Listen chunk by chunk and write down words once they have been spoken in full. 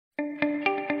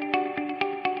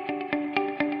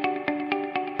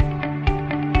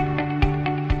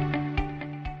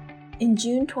In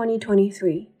June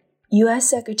 2023, U.S.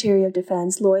 Secretary of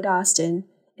Defense Lloyd Austin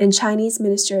and Chinese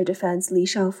Minister of Defense Li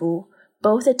Shangfu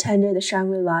both attended the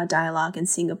Shangri-La Dialogue in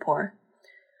Singapore.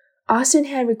 Austin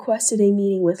had requested a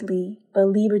meeting with Li, but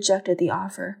Li rejected the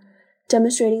offer,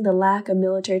 demonstrating the lack of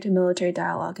military-to-military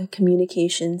dialogue and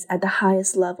communications at the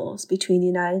highest levels between the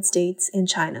United States and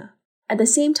China. At the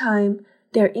same time,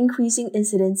 there are increasing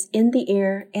incidents in the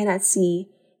air and at sea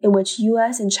in which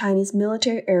U.S. and Chinese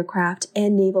military aircraft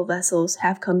and naval vessels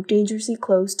have come dangerously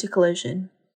close to collision.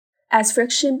 As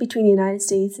friction between the United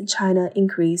States and China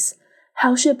increase,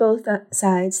 how should both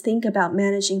sides think about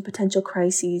managing potential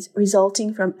crises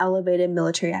resulting from elevated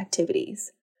military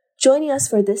activities? Joining us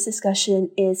for this discussion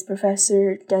is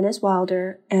Professor Dennis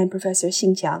Wilder and Professor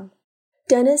Xin Qiang.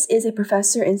 Dennis is a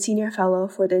professor and senior fellow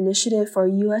for the Initiative for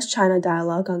U.S China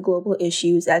Dialogue on Global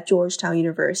Issues at Georgetown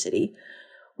University,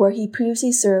 where he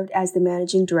previously served as the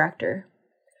managing director.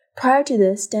 Prior to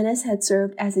this, Dennis had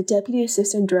served as the Deputy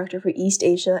Assistant Director for East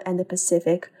Asia and the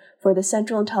Pacific for the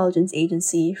Central Intelligence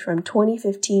Agency from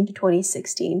 2015 to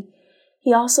 2016.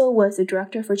 He also was the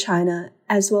Director for China,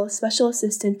 as well as Special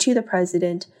Assistant to the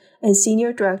President and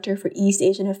Senior Director for East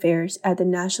Asian Affairs at the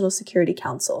National Security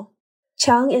Council.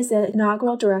 Qiang is the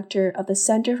Inaugural Director of the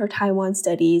Center for Taiwan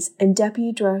Studies and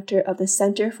Deputy Director of the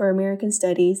Center for American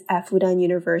Studies at Fudan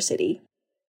University.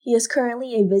 He is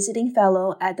currently a visiting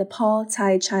fellow at the Paul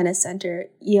Tsai China Center,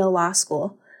 Yale Law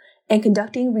School, and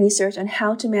conducting research on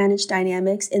how to manage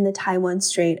dynamics in the Taiwan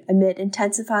Strait amid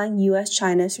intensifying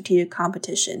U.S.-China strategic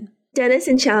competition. Dennis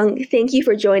and Qiang, thank you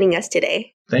for joining us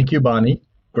today. Thank you, Bonnie.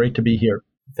 Great to be here.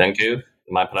 Thank you.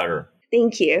 My pleasure.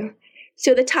 Thank you.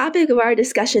 So the topic of our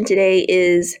discussion today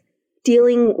is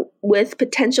dealing with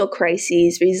potential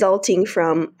crises resulting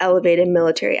from elevated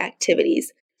military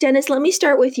activities. Dennis, let me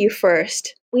start with you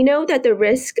first. We know that the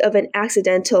risk of an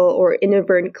accidental or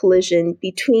inadvertent collision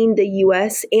between the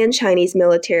U.S. and Chinese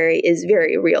military is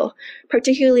very real,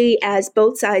 particularly as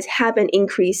both sides have been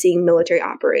increasing military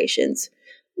operations.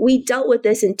 We dealt with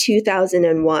this in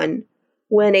 2001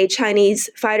 when a Chinese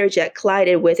fighter jet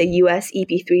collided with a U.S.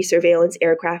 EP-3 surveillance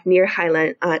aircraft near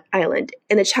Hainan Island,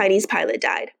 and the Chinese pilot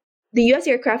died. The U.S.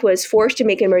 aircraft was forced to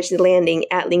make an emergency landing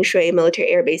at Lingshui Military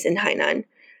Air Base in Hainan.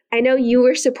 I know you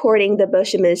were supporting the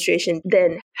Bush administration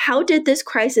then. How did this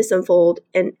crisis unfold,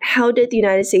 and how did the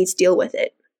United States deal with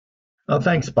it?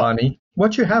 Thanks, Bonnie.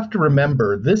 What you have to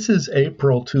remember, this is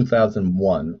April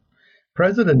 2001.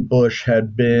 President Bush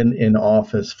had been in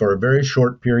office for a very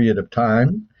short period of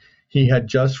time. He had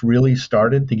just really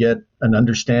started to get an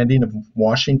understanding of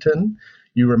Washington.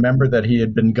 You remember that he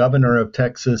had been governor of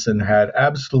Texas and had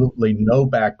absolutely no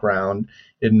background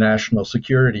in national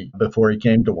security before he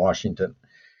came to Washington.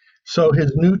 So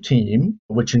his new team,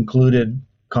 which included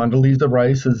Condoleezza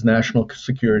Rice as National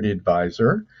Security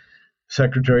Advisor,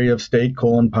 Secretary of State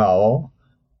Colin Powell,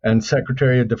 and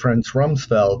Secretary of Defense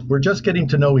Rumsfeld, were just getting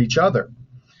to know each other.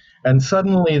 And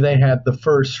suddenly they had the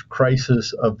first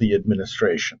crisis of the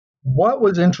administration. What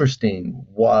was interesting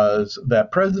was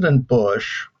that President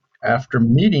Bush, after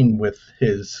meeting with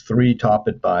his three top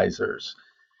advisors,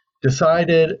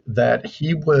 decided that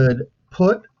he would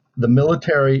put the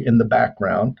military in the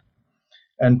background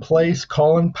and place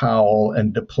Colin Powell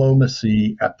and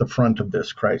diplomacy at the front of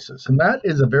this crisis. And that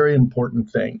is a very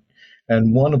important thing,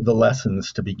 and one of the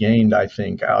lessons to be gained, I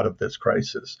think, out of this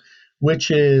crisis, which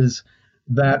is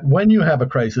that when you have a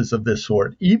crisis of this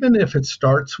sort, even if it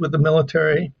starts with the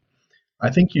military, I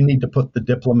think you need to put the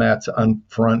diplomats on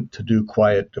front to do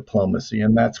quiet diplomacy,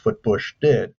 and that's what Bush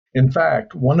did. In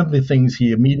fact, one of the things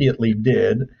he immediately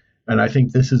did, and I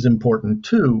think this is important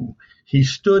too, he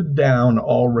stood down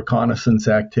all reconnaissance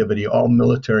activity, all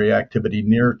military activity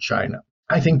near China.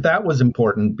 I think that was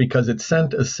important because it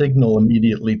sent a signal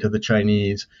immediately to the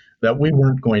Chinese that we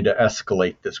weren't going to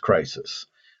escalate this crisis,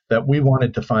 that we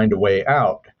wanted to find a way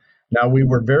out. Now, we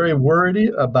were very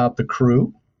worried about the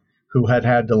crew who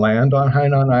had to land on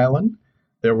Hainan Island.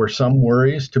 There were some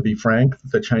worries, to be frank,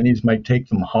 that the Chinese might take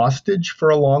them hostage for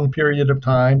a long period of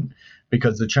time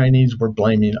because the Chinese were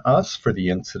blaming us for the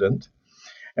incident.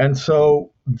 And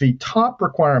so the top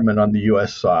requirement on the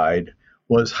U.S. side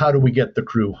was, how do we get the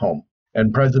crew home?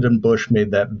 And President Bush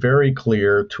made that very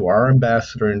clear to our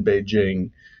ambassador in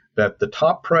Beijing that the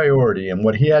top priority and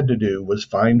what he had to do was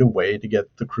find a way to get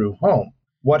the crew home.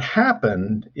 What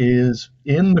happened is,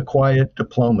 in the quiet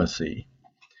diplomacy,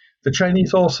 the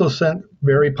Chinese also sent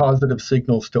very positive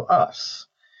signals to us.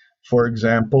 For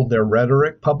example, their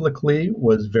rhetoric publicly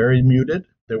was very muted.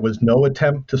 There was no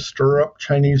attempt to stir up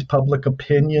Chinese public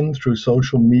opinion through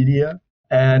social media.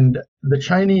 And the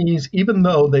Chinese, even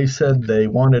though they said they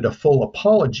wanted a full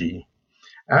apology,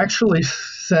 actually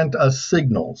sent us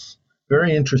signals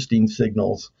very interesting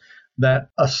signals that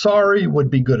a sorry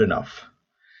would be good enough,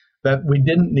 that we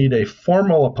didn't need a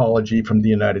formal apology from the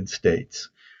United States.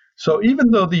 So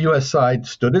even though the U.S. side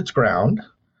stood its ground,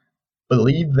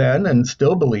 believed then and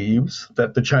still believes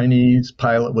that the Chinese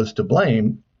pilot was to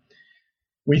blame,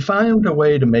 we found a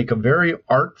way to make a very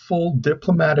artful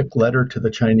diplomatic letter to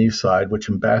the Chinese side, which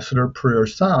Ambassador Prior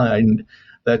signed,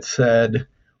 that said,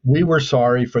 we were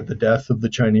sorry for the death of the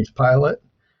Chinese pilot.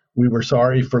 We were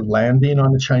sorry for landing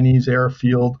on a Chinese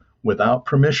airfield without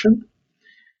permission.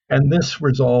 And this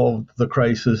resolved the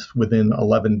crisis within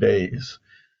 11 days,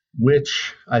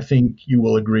 which I think you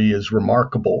will agree is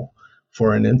remarkable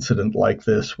for an incident like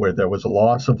this, where there was a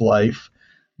loss of life.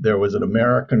 There was an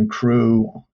American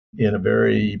crew in a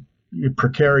very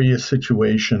precarious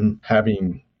situation,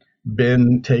 having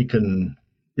been taken,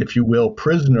 if you will,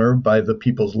 prisoner by the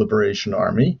People's Liberation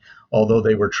Army, although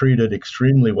they were treated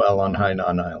extremely well on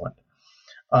Hainan Island.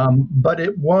 But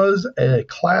it was a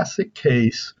classic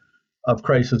case of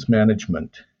crisis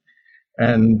management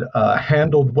and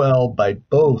handled well by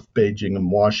both Beijing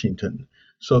and Washington.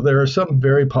 So there are some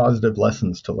very positive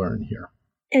lessons to learn here.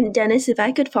 And Dennis, if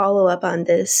I could follow up on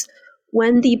this,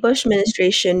 when the Bush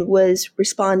administration was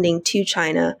responding to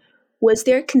China, was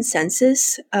there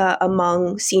consensus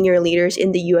among senior leaders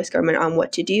in the U.S. government on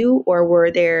what to do, or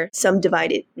were there some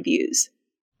divided views?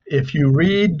 If you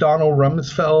read Donald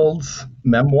Rumsfeld's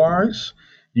memoirs,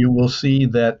 you will see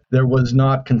that there was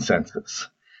not consensus.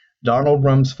 Donald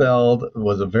Rumsfeld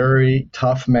was a very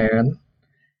tough man.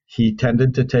 He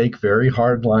tended to take very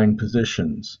hardline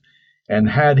positions. And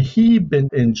had he been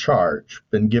in charge,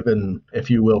 been given, if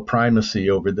you will, primacy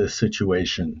over this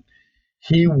situation,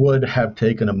 he would have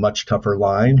taken a much tougher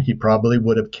line. He probably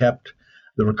would have kept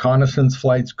the reconnaissance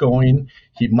flights going.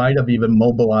 He might have even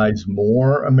mobilized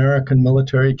more American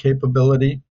military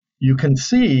capability. You can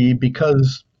see,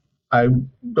 because I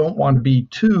don't want to be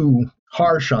too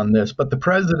harsh on this, but the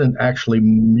president actually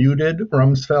muted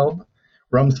Rumsfeld.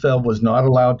 Rumsfeld was not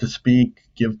allowed to speak,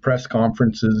 give press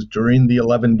conferences during the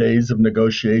 11 days of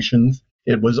negotiations.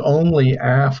 It was only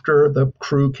after the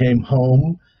crew came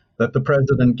home that the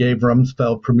president gave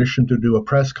Rumsfeld permission to do a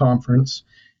press conference.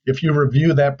 If you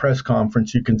review that press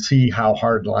conference, you can see how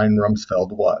hardline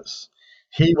Rumsfeld was.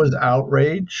 He was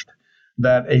outraged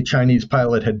that a Chinese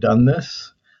pilot had done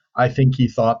this. I think he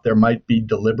thought there might be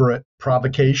deliberate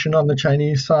provocation on the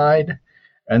Chinese side.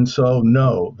 And so,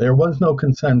 no, there was no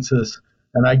consensus.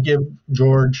 And I give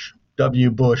George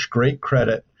W. Bush great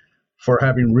credit for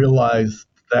having realized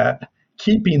that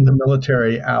keeping the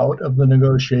military out of the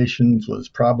negotiations was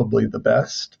probably the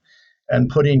best, and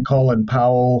putting Colin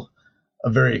Powell, a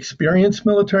very experienced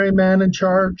military man, in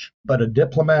charge, but a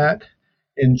diplomat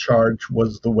in charge,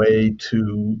 was the way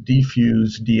to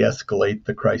defuse, de-escalate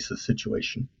the crisis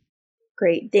situation.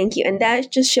 Great, thank you. And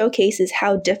that just showcases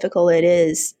how difficult it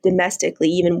is domestically,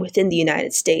 even within the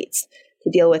United States, to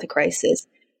deal with a crisis.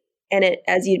 And it,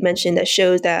 as you'd mentioned, that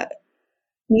shows that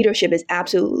leadership is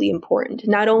absolutely important.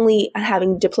 Not only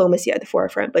having diplomacy at the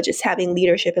forefront, but just having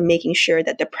leadership and making sure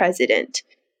that the president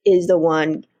is the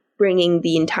one bringing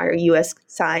the entire U.S.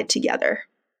 side together.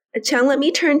 Qiang, let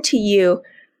me turn to you.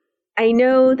 I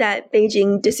know that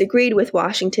Beijing disagreed with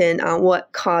Washington on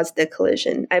what caused the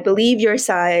collision. I believe your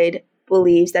side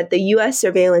believes that the U.S.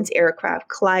 surveillance aircraft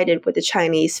collided with the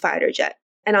Chinese fighter jet.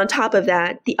 And on top of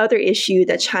that, the other issue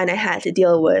that China had to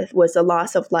deal with was the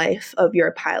loss of life of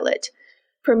your pilot.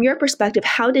 From your perspective,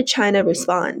 how did China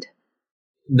respond?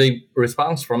 The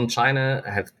response from China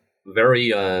has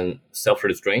very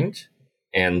self-restrained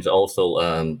and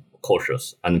also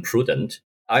cautious and prudent.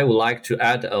 I would like to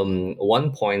add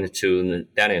one point to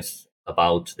Dennis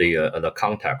about the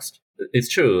context. It's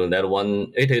true that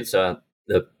it is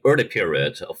the early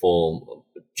period for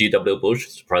G.W.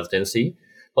 Bush's presidency,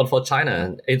 but for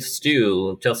China, it's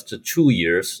still just 2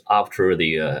 years after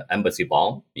the embassy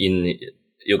bomb in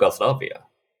Yugoslavia.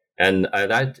 And at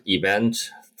that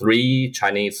event, 3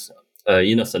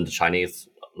 innocent Chinese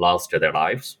lost their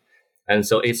lives. And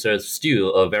so it's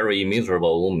still a very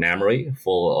miserable memory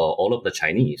for all of the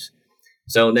Chinese.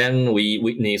 So then we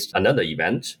witnessed another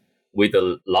event with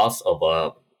the loss of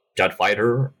a jet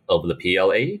fighter of the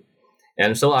PLA.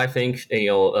 And so I think,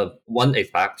 one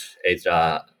aspect is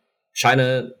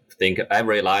China think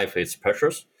every life is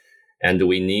precious, and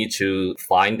we need to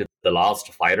find the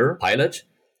lost fighter pilot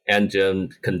and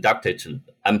conducted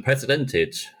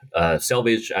unprecedented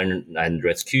salvage and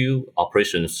rescue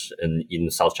operations in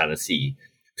South China Sea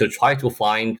to try to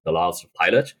find the lost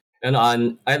pilot.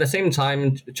 And at the same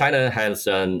time, China has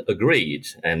agreed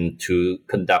to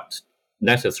conduct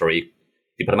necessary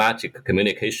diplomatic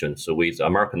communications with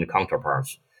American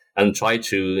counterparts. and try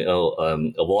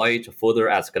to avoid further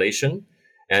escalation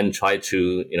and try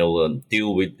to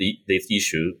deal with this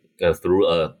issue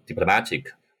through diplomatic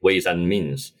ways and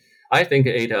means. I think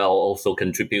it also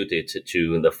contributed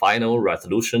to the final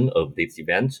resolution of this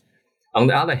event. On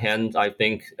the other hand, I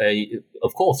think,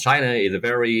 of course, China is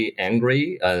very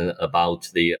angry about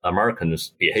the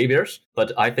Americans' behaviors,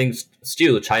 but I think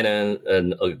still China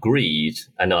agreed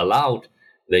and allowed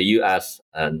the U.S.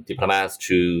 diplomats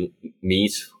to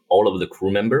meet all of the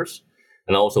crew members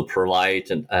and also provide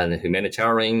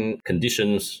humanitarian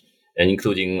conditions, and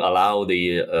including allow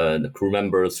the crew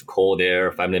members to call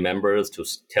their family members to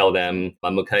tell them,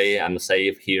 I'm okay, I'm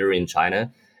safe here in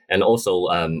China. And also,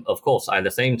 of course, at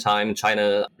the same time,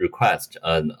 China requests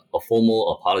a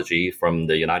formal apology from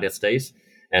the United States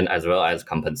and as well as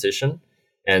compensation.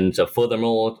 And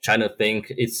furthermore, China think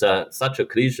it's such a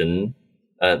collision.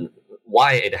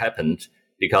 Why it happened?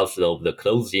 Because of the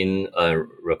close-in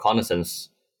reconnaissance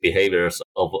behaviors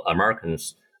of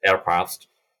Americans' aircraft.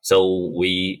 So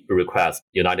we request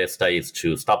United States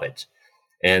to stop it.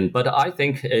 But I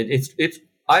think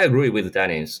I agree with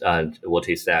Dennis what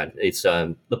he said. It's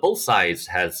the both sides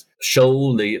has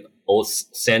shown or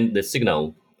sent the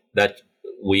signal that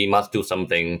we must do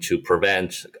something to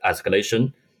prevent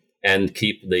escalation and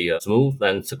keep the smooth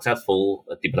and successful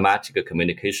diplomatic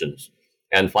communications.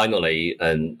 And finally,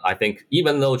 I think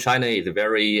even though China is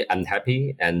very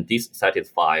unhappy and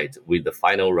dissatisfied with the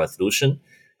final resolution,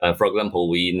 for example,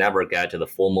 we never get the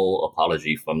formal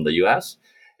apology from the U.S.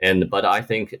 But I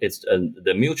think it's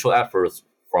the mutual efforts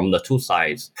from the two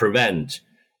sides prevent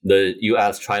the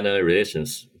U.S.-China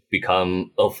relations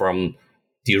from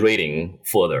derailing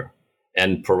further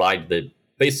and provide the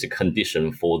basic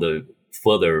condition for the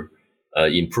further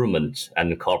improvement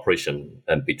and cooperation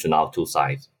between our two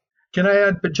sides. Can I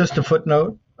add just a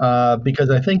footnote? Because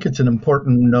I think it's an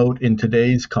important note in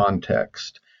today's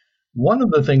context. One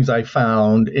of the things I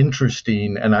found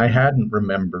interesting, and I hadn't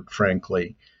remembered,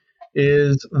 frankly,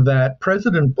 is that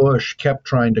President Bush kept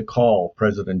trying to call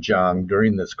President Qiang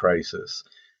during this crisis,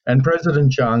 and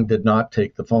President Qiang did not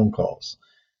take the phone calls.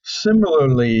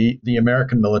 Similarly, the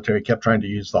American military kept trying to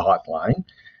use the hotline,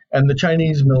 and the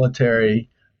Chinese military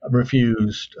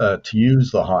refused to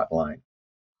use the hotline.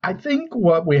 I think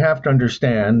what we have to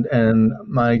understand, and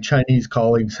my Chinese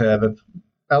colleagues have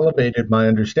elevated my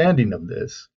understanding of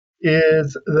this,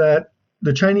 is that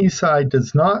the Chinese side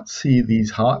does not see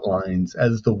these hotlines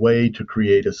as the way to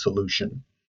create a solution.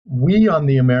 We on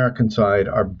the American side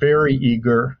are very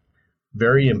eager,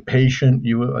 very impatient,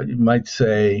 you might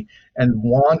say, and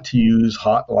want to use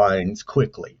hotlines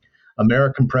quickly.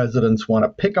 American presidents want to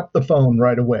pick up the phone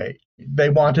right away.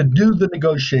 They want to do the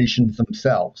negotiations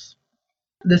themselves.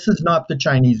 This is not the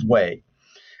Chinese way.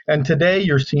 And today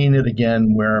you're seeing it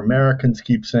again where Americans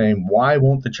keep saying, why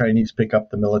won't the Chinese pick up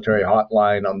the military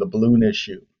hotline on the balloon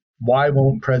issue? Why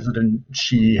won't President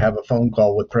Xi have a phone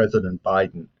call with President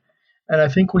Biden? And I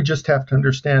think we just have to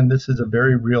understand this is a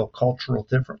very real cultural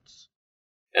difference.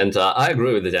 And I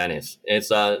agree with Dennis.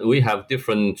 We have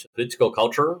different political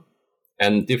culture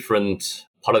and different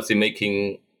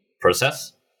policy-making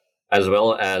process, as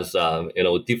well as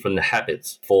different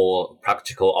habits for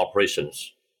practical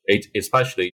operations.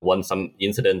 Especially when some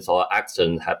incidents or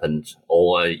accident happened,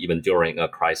 or even during a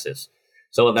crisis.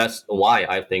 So that's why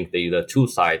I think the two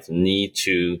sides need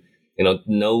to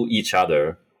know each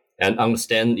other and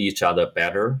understand each other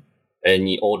better, and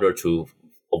in order to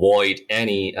avoid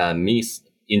any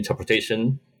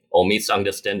misinterpretation or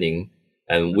misunderstanding,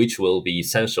 and which will be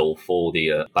essential for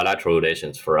the bilateral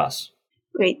relations for us.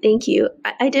 Great, thank you.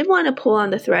 I did want to pull on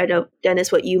the thread of,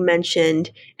 Dennis, what you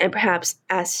mentioned, and perhaps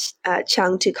ask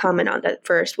Qiang to comment on that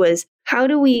first, was how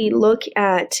do we look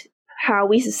at how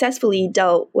we successfully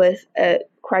dealt with a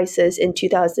crisis in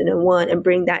 2001 and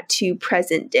bring that to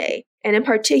present day? And in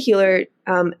particular,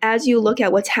 as you look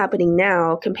at what's happening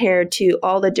now compared to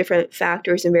all the different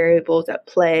factors and variables at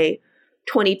play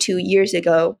 22 years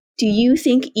ago, do you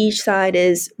think each side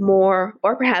is more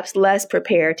or perhaps less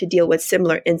prepared to deal with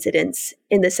similar incidents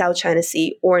in the South China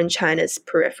Sea or in China's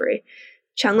periphery?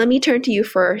 Qiang, let me turn to you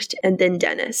first, and then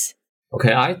Dennis.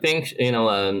 Okay, I think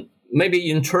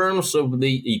maybe in terms of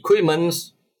the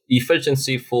equipment's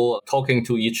efficiency for talking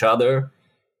to each other,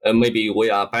 maybe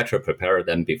we are better prepared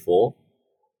than before.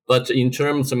 But in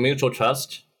terms of mutual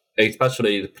trust,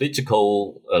 especially the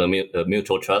political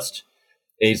mutual trust,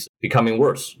 is becoming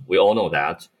worse. We all know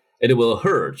that. It will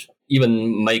hurt,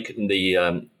 even make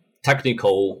the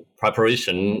technical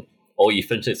preparation or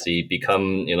efficiency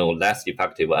become less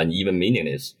effective and even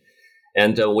meaningless.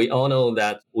 And we all know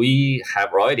that we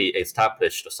have already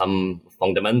established some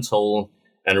fundamental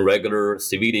and regular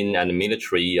civilian and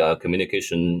military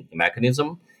communication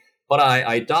mechanism. But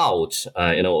I doubt,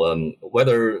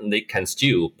 whether they can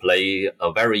still play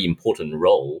a very important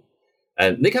role.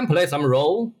 And they can play some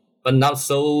role, but not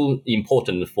so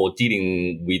important for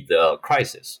dealing with the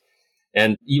crisis.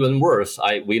 And even worse,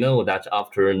 we know that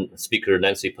after Speaker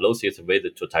Nancy Pelosi's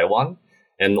visit to Taiwan,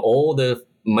 and all the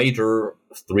major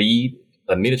three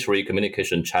military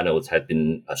communication channels had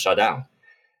been shut down.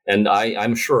 And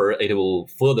I'm sure it will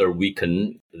further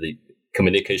weaken the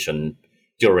communication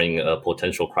during a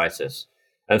potential crisis.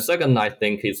 And second, I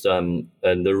think is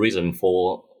the reason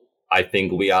for, I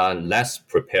think we are less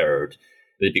prepared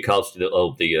because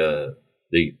of the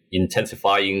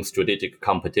intensifying strategic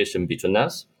competition between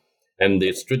us and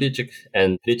the strategic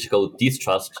and political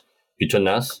distrust between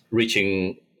us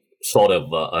reaching sort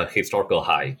of a historical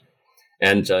high.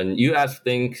 And U.S.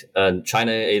 think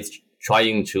China is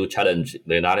trying to challenge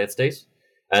the United States,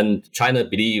 and China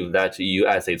believes that the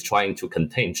U.S. is trying to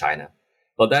contain China.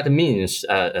 But that means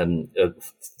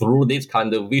through this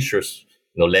kind of vicious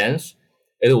lens,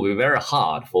 it will be very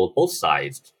hard for both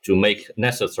sides to make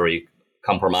necessary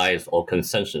compromise or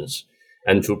concessions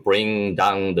and to bring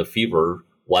down the fever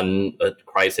when a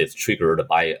crisis triggered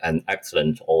by an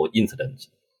accident or incident.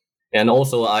 And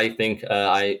also, I think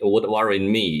what worries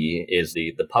me is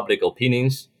the public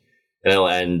opinions,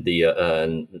 and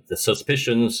the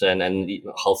suspicions and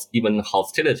even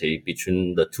hostility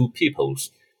between the two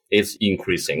peoples is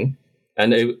increasing,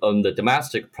 and the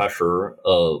domestic pressure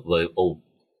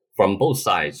from both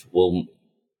sides will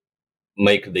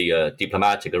make the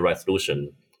diplomatic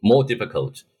resolution more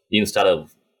difficult instead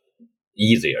of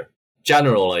easier.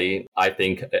 Generally, I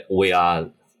think we are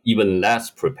even less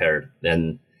prepared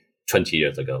than 20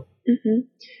 years ago. Mm-hmm.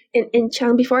 And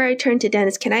Qiang, before I turn to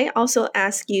Dennis, can I also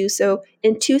ask you, so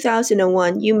in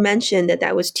 2001, you mentioned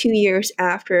that was 2 years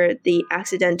after the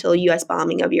accidental U.S.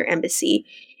 bombing of your embassy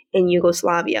in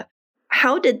Yugoslavia.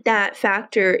 How did that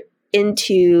factor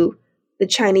into the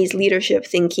Chinese leadership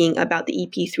thinking about the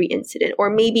EP3 incident? Or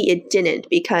maybe it didn't,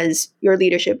 because your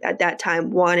leadership at that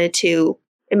time wanted to,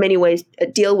 in many ways,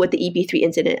 deal with the EP3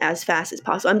 incident as fast as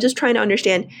possible. I'm just trying to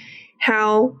understand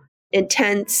how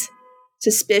intense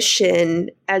suspicion,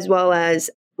 as well as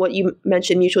what you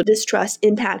mentioned, mutual distrust,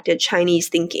 impacted Chinese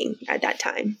thinking at that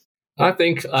time. I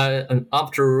think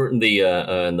after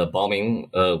the bombing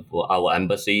of our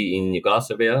embassy in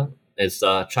Yugoslavia, it's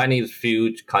Chinese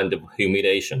feel kind of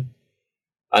humiliation,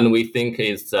 and we think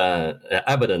it's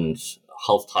evident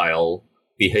hostile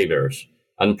behaviors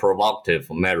and provocative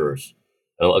measures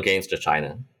against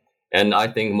China, and I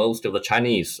think most of the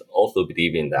Chinese also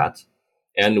believe in that.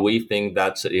 And we think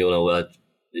that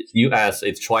U.S.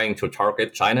 is trying to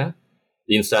target China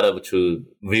instead of to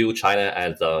view China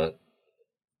as a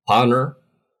partner.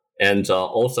 And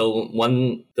also,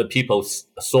 when the people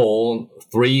saw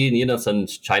 3 innocent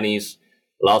Chinese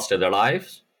lost their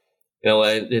lives,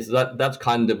 that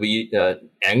kind of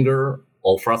anger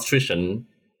or frustration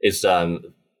is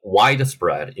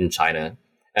widespread in China,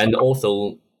 and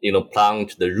also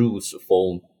plant the roots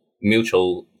for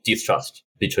mutual distrust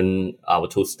between our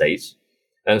two states.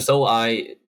 And so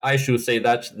I should say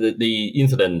that the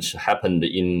incident happened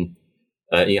in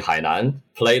Hainan,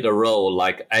 played a role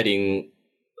like adding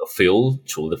fuel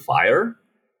to the fire.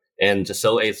 And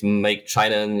so it's make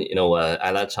China,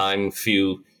 at that time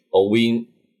feel, we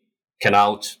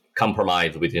cannot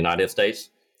compromise with the United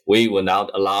States. We will not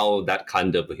allow that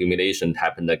kind of humiliation to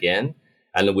happen again.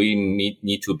 And we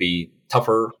need to be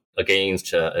tougher against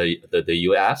the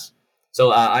U.S.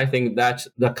 So I think that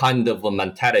the kind of a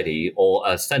mentality or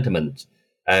a sentiment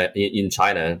in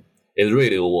China is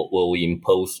really will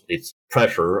impose its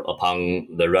pressure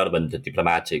upon the relevant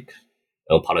diplomatic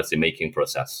policy-making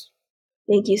process.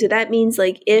 Thank you. So that means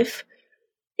if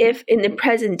in the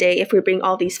present day, if we bring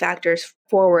all these factors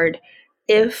forward,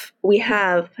 if we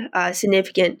have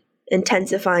significant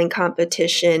intensifying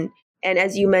competition, and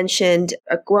as you mentioned,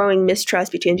 a growing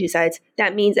mistrust between two sides,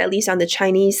 that means at least on the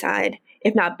Chinese side,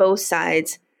 if not both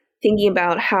sides, thinking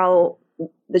about how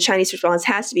the Chinese response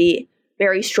has to be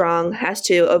very strong, has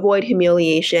to avoid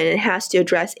humiliation, and has to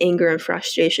address anger and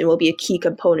frustration will be a key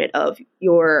component of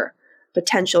your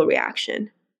potential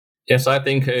reaction. Yes, I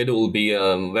think it will be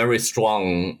a very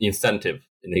strong incentive,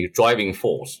 a driving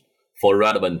force for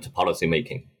relevant policy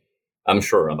making. I'm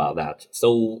sure about that.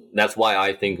 So that's why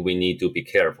I think we need to be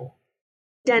careful.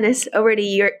 Dennis, over to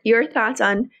your thoughts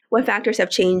on what factors have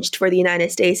changed for the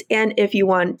United States, and if you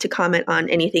want to comment on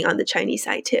anything on the Chinese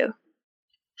side too.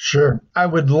 Sure. I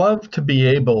would love to be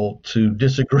able to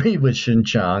disagree with Xin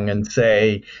Qiang and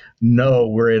say, no,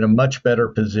 we're in a much better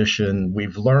position.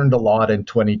 We've learned a lot in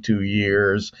 22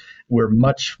 years.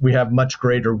 We have much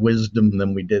greater wisdom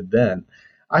than we did then.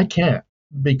 I can't,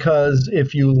 because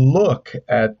if you look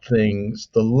at things,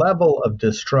 the level of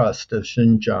distrust, as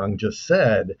Xin Qiang just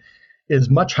said, is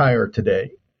much higher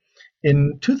today.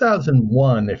 In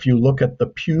 2001, if you look at the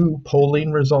Pew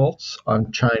polling results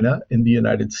on China in the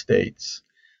United States,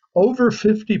 over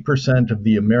 50% of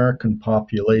the American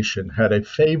population had a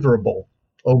favorable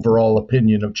overall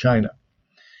opinion of China.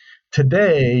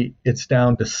 Today, it's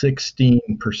down to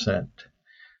 16%.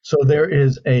 So there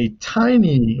is a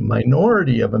tiny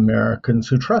minority of Americans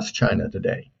who trust China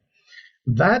today.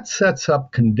 That sets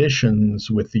up conditions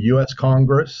with the U.S.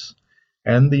 Congress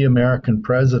and the American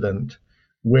president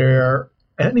where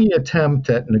any attempt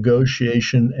at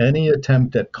negotiation, any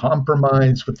attempt at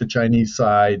compromise with the Chinese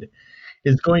side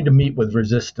is going to meet with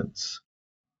resistance.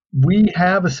 We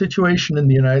have a situation in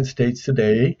the United States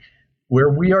today where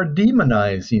we are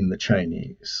demonizing the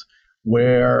Chinese,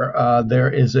 where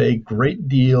there is a great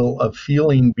deal of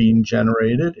feeling being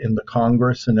generated in the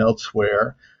Congress and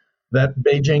elsewhere that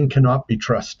Beijing cannot be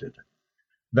trusted,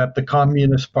 that the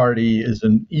Communist Party is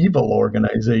an evil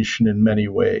organization in many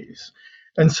ways.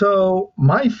 And so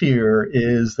my fear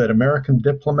is that American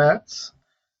diplomats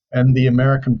and the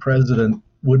American president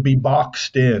would be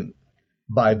boxed in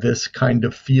by this kind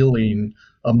of feeling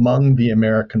among the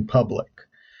American public.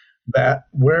 That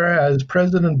whereas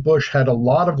President Bush had a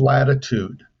lot of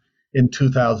latitude in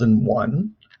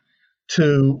 2001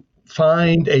 to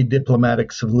find a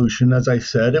diplomatic solution, as I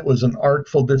said, it was an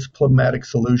artful diplomatic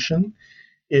solution.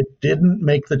 It didn't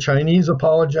make the Chinese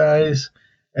apologize,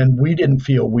 and we didn't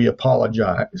feel we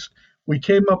apologized. We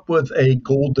came up with a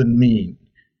golden mean.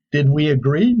 Did we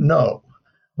agree? No.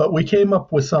 But we came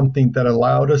up with something that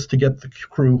allowed us to get the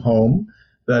crew home,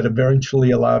 that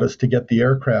eventually allowed us to get the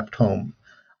aircraft home.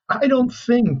 I don't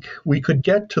think we could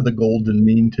get to the golden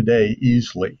mean today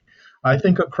easily. I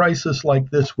think a crisis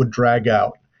like this would drag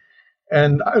out.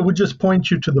 And I would just point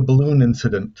you to the balloon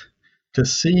incident to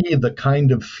see the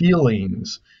kind of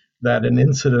feelings that an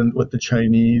incident with the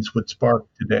Chinese would spark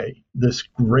today. This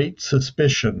great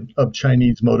suspicion of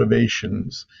Chinese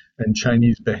motivations and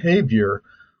Chinese behavior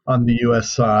on the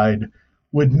U.S. side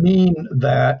would mean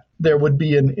that there would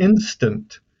be an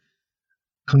instant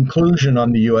conclusion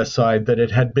on the U.S. side that it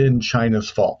had been China's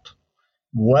fault.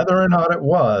 Whether or not it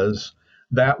was,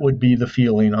 that would be the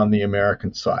feeling on the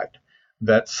American side,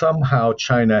 that somehow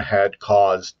China had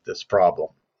caused this problem,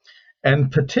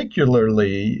 and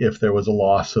particularly if there was a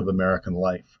loss of American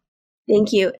life.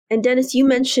 Thank you. And Dennis, you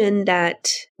mentioned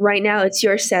that right now it's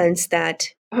your sense that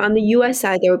on the U.S.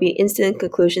 side, there would be an instant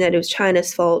conclusion that it was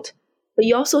China's fault. But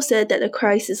you also said that a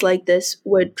crisis like this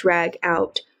would drag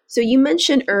out. So you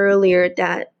mentioned earlier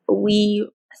that we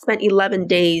spent 11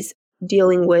 days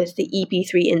dealing with the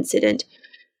EP3 incident.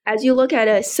 As you look at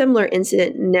a similar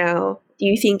incident now, do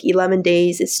you think 11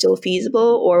 days is still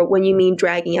feasible? Or when you mean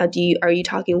dragging out, are you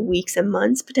talking weeks and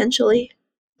months potentially?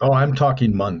 Oh, I'm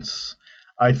talking months.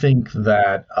 I think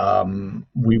that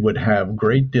we would have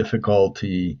great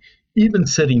difficulty even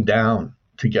sitting down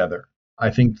together. I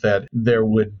think that there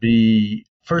would be,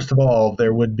 first of all,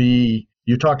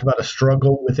 you talked about a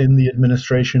struggle within the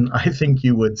administration. I think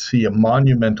you would see a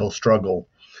monumental struggle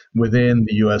within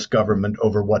the U.S. government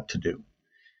over what to do.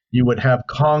 You would have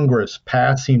Congress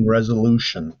passing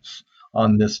resolutions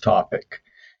on this topic.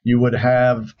 You would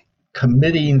have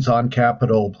committees on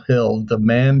Capitol Hill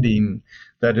demanding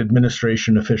that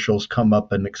administration officials come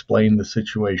up and explain the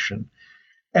situation.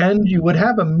 And you would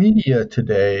have a media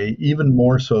today, even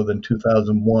more so than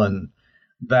 2001,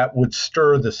 that would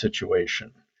stir the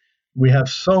situation. We have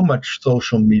so much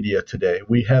social media today.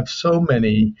 We have so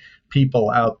many people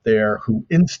out there who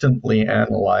instantly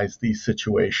analyze these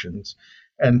situations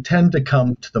and tend to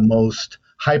come to the most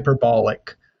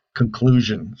hyperbolic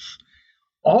conclusions.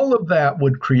 All of that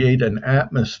would create an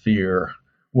atmosphere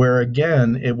where,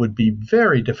 again, it would be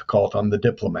very difficult on the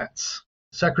diplomats.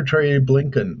 Secretary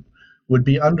Blinken would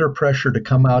be under pressure to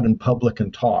come out in public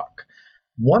and talk.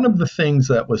 One of the things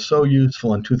that was so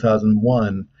useful in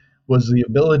 2001 was the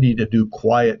ability to do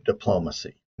quiet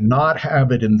diplomacy, not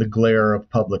have it in the glare of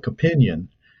public opinion.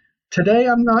 Today,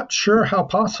 I'm not sure how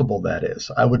possible that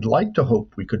is. I would like to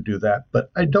hope we could do that,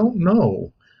 but I don't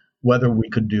know whether we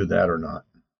could do that or not.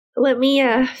 Let me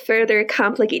further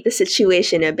complicate the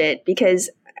situation a bit, because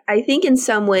I think in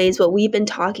some ways what we've been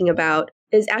talking about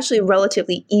is actually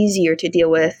relatively easier to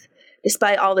deal with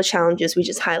despite all the challenges we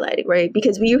just highlighted, right?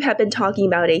 Because we have been talking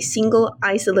about a single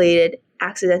isolated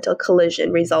accidental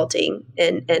collision resulting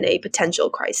in a potential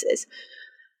crisis.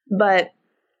 But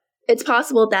it's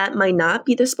possible that might not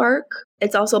be the spark.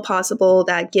 It's also possible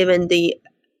that given the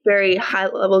very high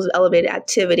levels of elevated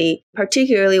activity,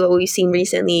 particularly what we've seen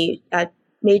recently at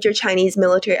major Chinese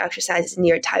military exercises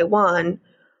near Taiwan,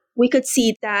 we could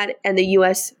see that and the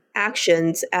U.S.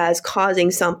 actions as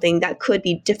causing something that could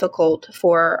be difficult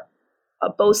for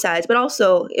both sides, but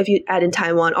also, if you add in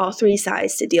Taiwan, all three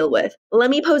sides to deal with. Let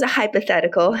me pose a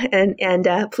hypothetical,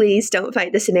 and please don't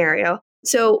fight the scenario.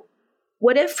 So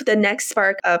what if the next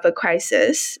spark of a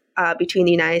crisis between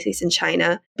the United States and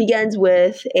China begins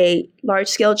with a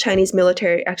large-scale Chinese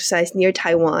military exercise near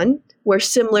Taiwan, where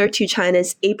similar to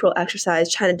China's April exercise,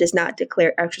 China does not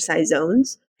declare exercise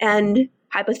zones, and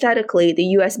hypothetically, the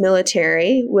U.S.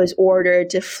 military was ordered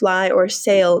to fly or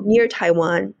sail near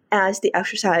Taiwan as the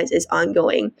exercise is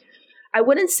ongoing. I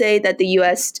wouldn't say that the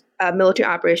U.S. Military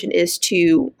operation is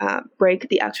to break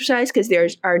the exercise because there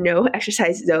are no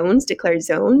exercise zones, declared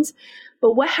zones.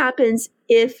 But what happens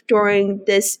if during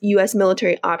this U.S.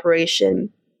 military operation,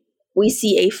 we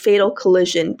see a fatal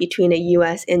collision between a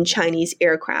U.S. and Chinese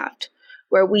aircraft,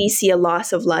 where we see a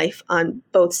loss of life on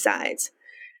both sides?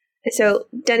 So,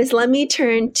 Dennis, let me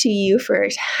turn to you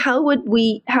first. How would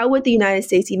the United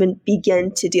States even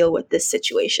begin to deal with this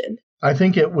situation? I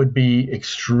think it would be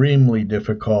extremely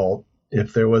difficult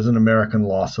if there was an American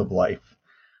loss of life.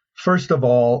 First of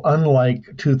all,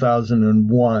 unlike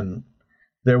 2001,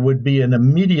 there would be an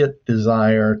immediate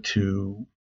desire to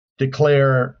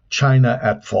declare China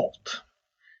at fault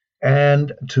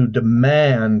and to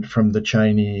demand from the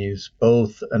Chinese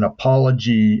both an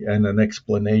apology and an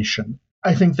explanation.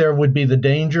 I think there would be the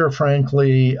danger,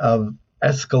 frankly, of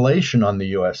escalation on the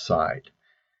U.S. side.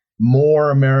 More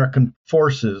American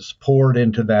forces poured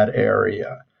into that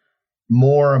area,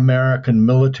 more American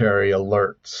military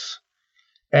alerts,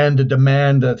 and a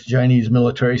demand that the Chinese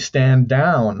military stand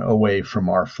down away from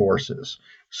our forces.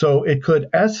 So it could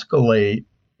escalate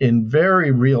in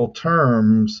very real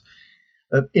terms.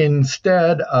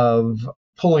 Instead of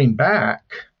pulling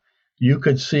back, you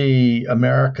could see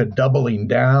America doubling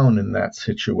down in that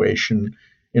situation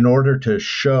in order to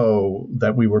show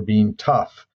that we were being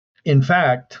tough. In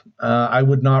fact, I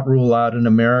would not rule out an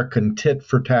American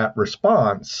tit-for-tat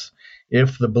response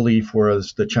if the belief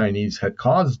was the Chinese had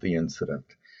caused the incident.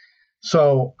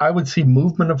 So I would see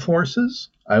movement of forces.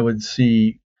 I would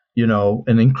see,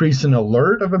 an increase in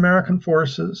alert of American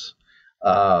forces,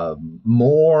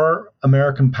 more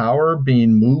American power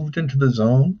being moved into the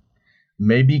zone,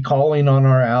 maybe calling on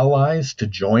our allies to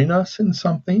join us in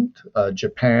something,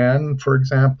 Japan, for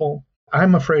example.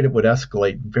 I'm afraid it would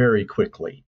escalate very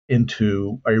quickly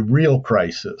into a real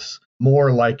crisis,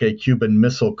 more like a Cuban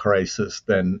Missile Crisis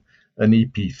than an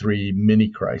EP3 mini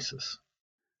crisis.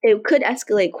 It could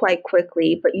escalate quite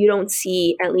quickly, but you don't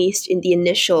see, at least in the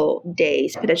initial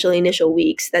days, potentially initial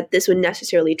weeks, that this would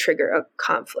necessarily trigger a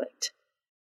conflict.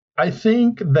 I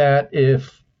think that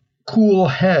if cool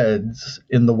heads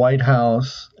in the White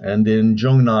House and in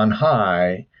Zhongnan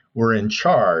High were in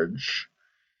charge,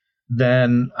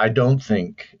 then I don't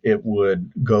think it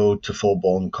would go to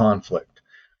full-blown conflict.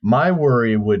 My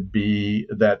worry would be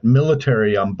that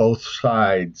military on both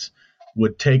sides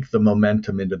would take the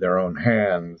momentum into their own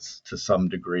hands to some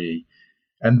degree,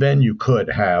 and then you could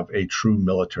have a true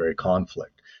military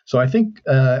conflict. So I think,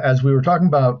 as we were talking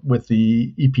about with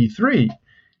the EP3,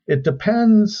 it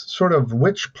depends sort of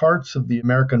which parts of the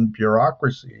American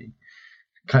bureaucracy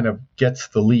kind of gets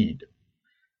the lead.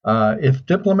 If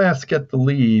diplomats get the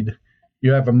lead,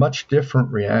 you have a much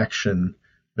different reaction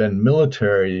than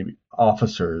military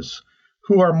officers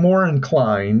who are more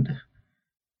inclined,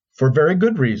 for very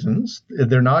good reasons.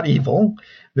 They're not evil.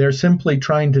 They're simply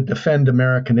trying to defend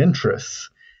American interests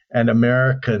and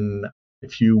American,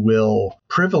 if you will,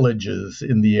 privileges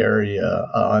in the area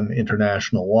on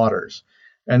international waters.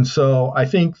 And so I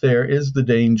think there is the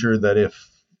danger that if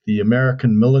the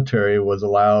American military was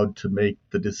allowed to make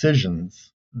the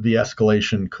decisions, the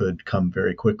escalation could come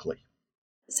very quickly.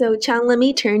 So, Qiang, let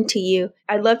me turn to you.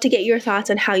 I'd love to get your thoughts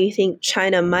on how you think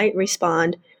China might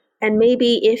respond. And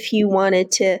maybe if you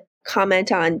wanted to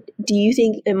comment on, do you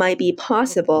think it might be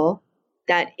possible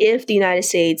that if the United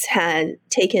States had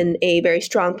taken a very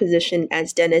strong position,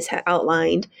 as Dennis had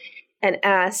outlined, and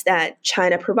asked that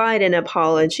China provide an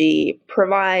apology,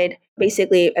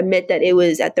 basically admit that it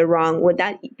was at the wrong, would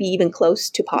that be even close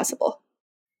to possible?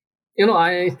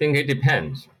 I think it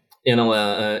depends.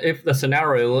 If the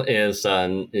scenario is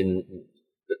in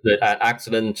the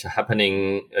accident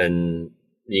happening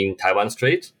in Taiwan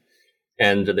Strait,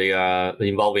 and they are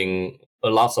involving a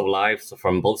loss of lives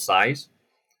from both sides,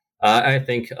 I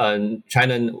think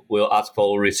China will ask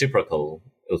for reciprocal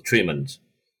treatment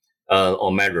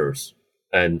or measures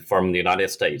and from the United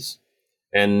States.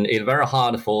 And it's very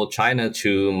hard for China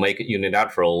to make a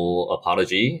unilateral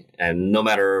apology, and no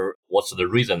matter what's the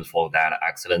reason for that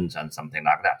accident and something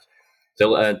like that.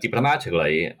 So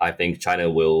diplomatically, I think China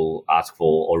will ask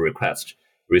for or request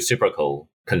reciprocal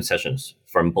concessions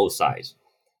from both sides.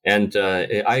 And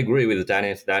I agree with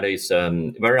Dennis that it's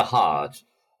very hard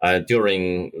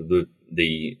during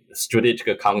the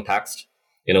strategic context,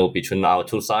 between our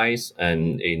two sides,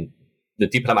 and in the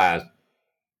diplomat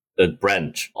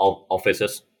branch of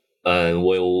officers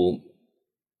will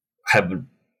have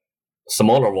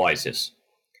smaller voices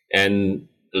and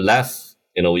less,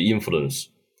 influence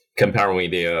compared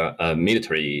with their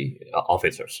military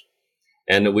officers,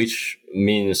 and which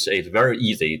means it's very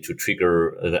easy to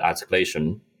trigger the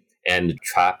escalation and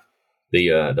trap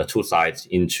the two sides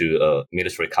into a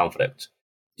military conflict.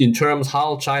 In terms of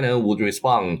how China would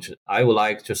respond, I would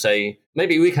like to say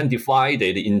maybe we can divide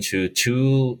it into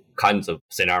two kinds of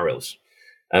scenarios.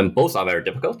 And both are very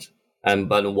difficult,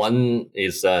 but one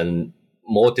is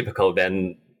more difficult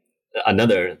than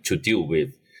another to deal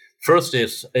with. First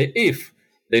is if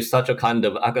there's such a kind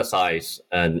of exercise,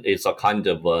 and it's a kind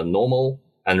of normal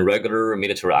and regular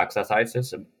military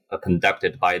exercises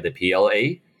conducted by the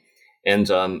PLA. And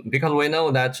because we know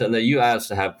that the U.S.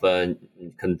 have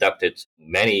conducted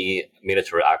many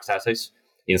military exercises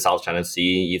in South China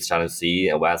Sea, East China Sea,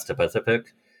 and West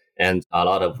Pacific, and a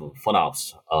lot of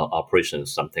FONOPS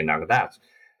operations, something like that.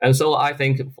 And so I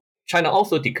think China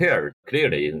also declared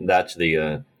clearly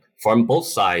that from both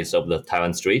sides of the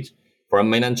Taiwan Strait,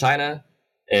 from mainland China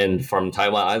and from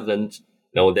Taiwan Island,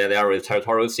 that there is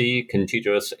territorial sea,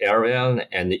 contiguous area,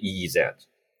 and EEZ,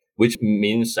 which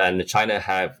means and China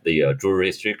have the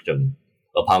jurisdiction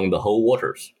upon the whole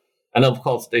waters. And of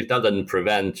course, it doesn't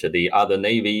prevent the other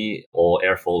Navy or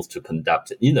Air Force to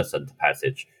conduct innocent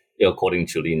passage according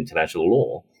to the international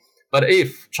law. But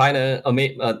if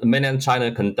mainland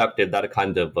China conducted that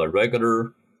kind of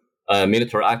regular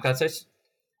military exercises,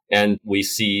 and we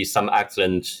see some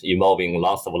accident involving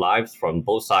loss of lives from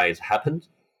both sides happened,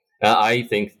 I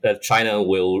think that China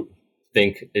will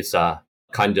think it's a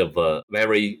kind of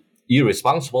very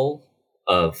irresponsible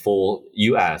for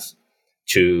U.S.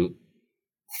 to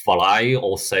fly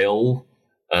or sail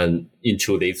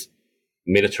into these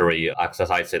military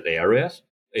exercises areas.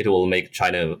 It will make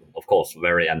China, of course,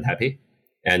 very unhappy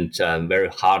and very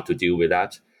hard to deal with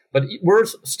that. But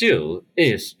worse still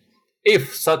is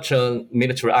if such a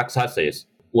military exercise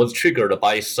was triggered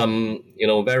by some,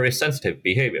 very sensitive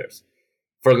behaviors.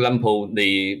 For example,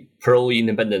 the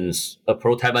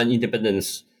pro-Taiwan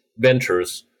independence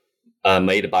ventures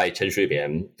made by Chen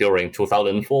Shui-bian during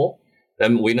 2004.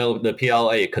 Then we know the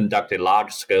PLA conducted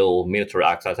large-scale military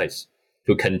exercises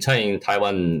to contain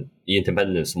Taiwan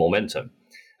independence momentum.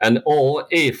 Or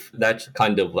if that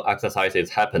kind of exercises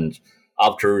happened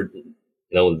after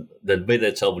the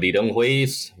visit of Li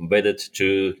Denghui's visit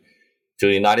to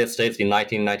the United States in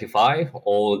 1995,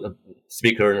 or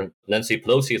Speaker Nancy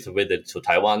Pelosi's visit to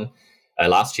Taiwan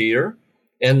last year.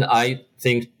 And I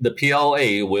think the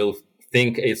PLA will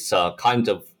think it's a kind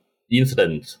of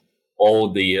incident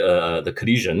or the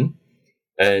collision,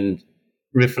 and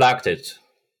reflected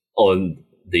on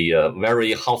the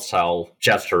very hostile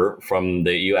gesture from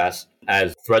the U.S.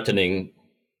 as threatening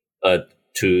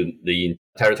to the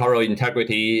territorial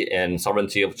integrity and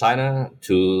sovereignty of China,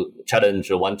 to challenge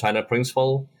the One China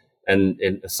principle, and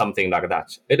something like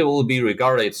that. It will be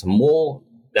regarded more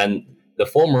than the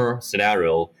former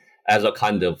scenario as a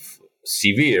kind of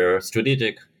severe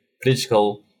strategic,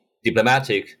 political,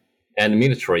 diplomatic, and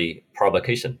military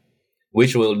provocation,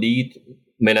 which will lead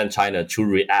mainland China to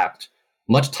react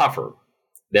much tougher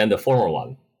than the former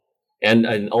one,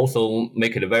 and also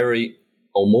make it very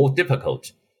or more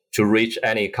difficult to reach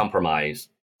any compromise.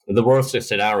 The worst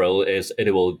scenario is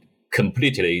it will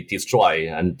completely destroy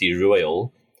and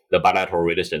derail the bilateral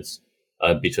relations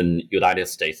between United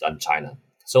States and China.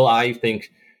 So I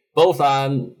think both are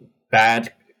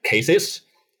bad cases,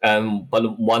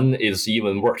 but one is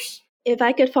even worse. If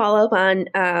I could follow up on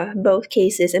both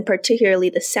cases, and particularly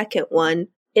the second one,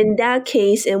 in that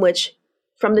case in which,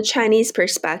 from the Chinese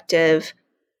perspective,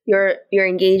 you're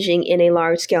engaging in a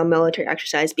large-scale military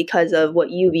exercise because of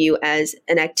what you view as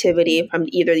an activity from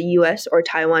either the U.S. or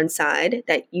Taiwan side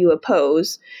that you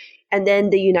oppose, and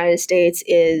then the United States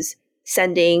is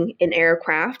sending an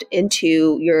aircraft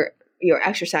into your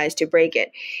exercise to break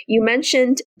it. You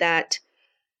mentioned that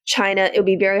it would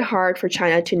be very hard for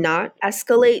China to not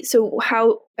escalate. So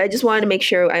I just wanted to make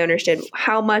sure I understood,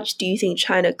 how much do you think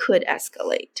China could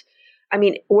escalate? I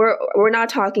mean, we're not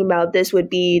talking about this would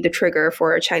be the trigger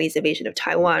for a Chinese invasion of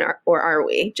Taiwan, or are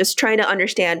we? Just trying to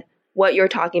understand what you're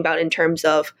talking about in terms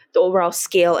of the overall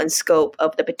scale and scope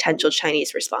of the potential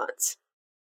Chinese response.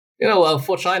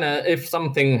 For China, if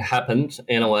something happened,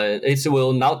 it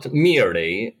will not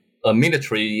merely a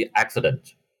military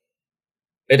accident.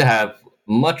 It have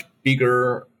much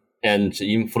bigger and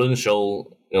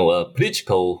influential,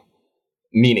 political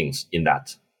meanings in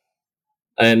that.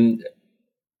 And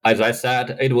as I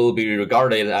said, it will be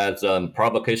regarded as a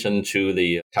provocation to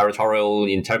the territorial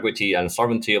integrity and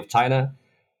sovereignty of China,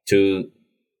 to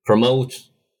promote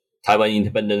Taiwan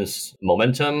independence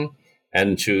momentum,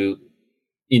 and to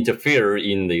interfere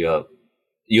in the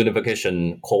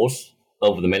unification course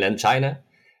of the mainland China.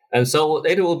 And so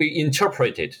it will be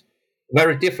interpreted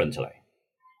very differently.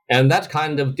 And that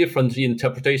kind of different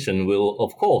interpretation will,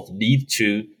 of course, lead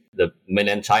to the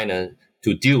mainland China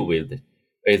to deal with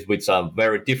it with some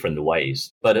very different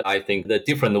ways. But I think the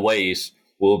different ways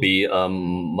will be a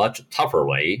much tougher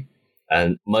way,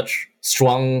 and much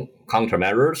strong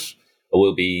countermeasures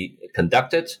will be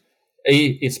conducted,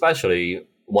 especially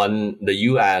when the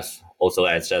U.S. also,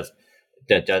 as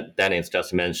Dennis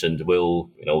just mentioned, will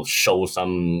show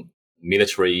some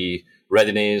military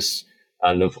readiness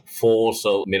and force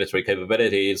of military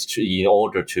capabilities in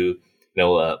order to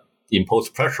impose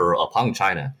pressure upon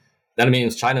China. That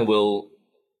means China will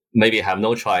maybe have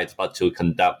no choice but to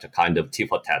conduct a kind of tit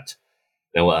for tat,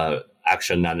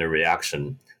 action and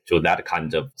reaction to that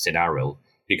kind of scenario.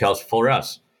 Because for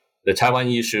us, the Taiwan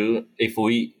issue, if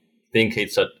we think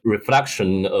it's a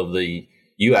reflection of the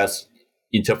U.S.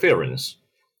 interference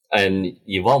and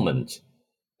involvement,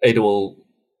 it will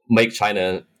make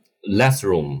China less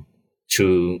room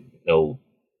to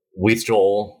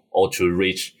withdraw or to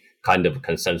reach kind of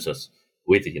consensus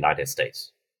with the United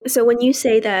States. So when you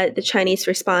say that the Chinese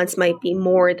response might be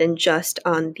more than just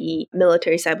on the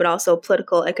military side, but also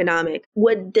political, economic,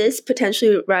 would this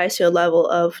potentially rise to a level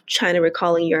of China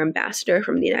recalling your ambassador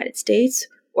from the United States?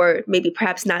 Or maybe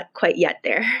perhaps not quite yet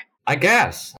there? I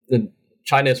guess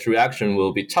China's reaction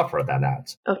will be tougher than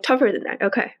that. Oh, tougher than that.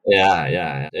 Okay.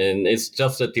 Yeah. And it's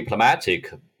just a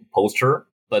diplomatic posture.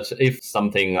 But if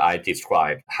something I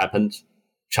described happened,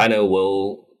 China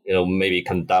will maybe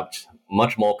conduct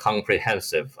much more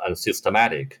comprehensive and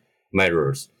systematic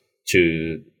measures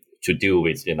to deal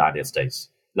with the United States,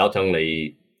 not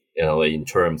only in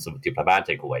terms of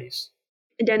diplomatic ways.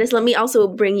 Dennis, let me also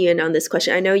bring you in on this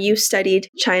question. I know you studied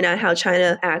China, how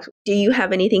China acts. Do you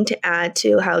have anything to add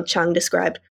to how Qiang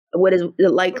described what is the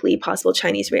likely possible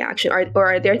Chinese reaction? Or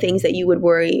are there things that you would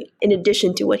worry in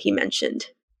addition to what he mentioned?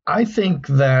 I think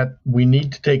that we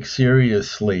need to take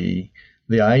seriously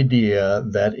the idea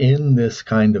that in this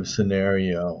kind of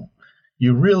scenario,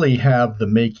 you really have the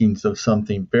makings of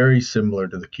something very similar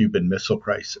to the Cuban Missile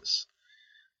Crisis,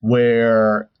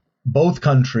 where both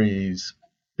countries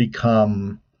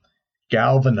become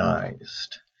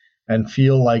galvanized and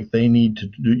feel like they need to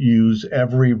use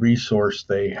every resource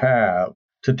they have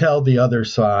to tell the other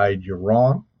side you're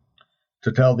wrong,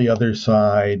 to tell the other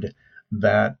side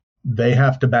that they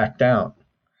have to back down.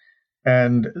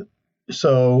 And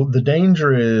so the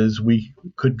danger is we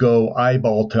could go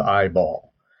eyeball to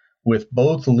eyeball with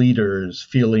both leaders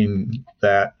feeling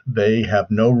that they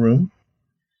have no room,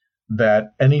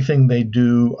 that anything they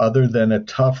do other than a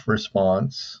tough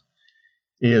response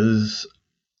is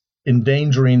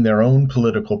endangering their own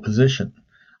political position.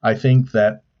 I think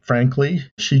that, frankly,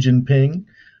 Xi Jinping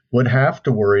would have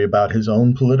to worry about his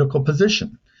own political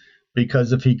position,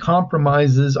 because if he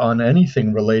compromises on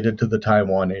anything related to the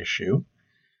Taiwan issue,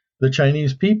 the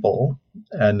Chinese people,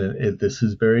 and this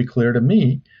is very clear to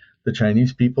me, the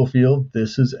Chinese people feel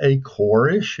this is a core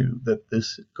issue, that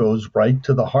this goes right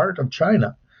to the heart of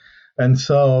China. And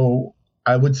so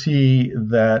I would see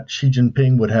that Xi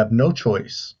Jinping would have no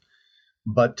choice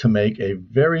but to make a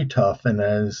very tough, and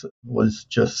as was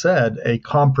just said, a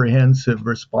comprehensive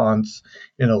response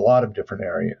in a lot of different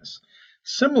areas.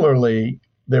 Similarly,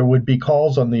 there would be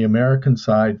calls on the American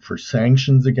side for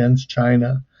sanctions against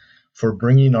China, for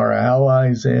bringing our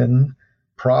allies in,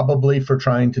 probably for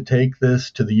trying to take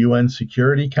this to the UN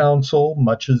Security Council,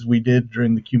 much as we did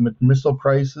during the Cuban Missile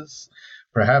Crisis,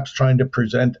 perhaps trying to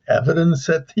present evidence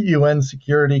at the UN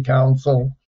Security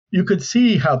Council. You could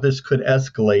see how this could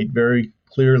escalate very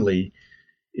clearly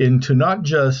into not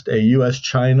just a U.S.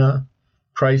 China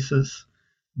crisis,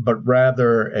 but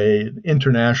rather an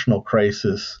international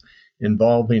crisis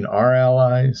involving our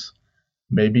allies,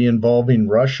 maybe involving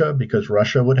Russia, because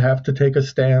Russia would have to take a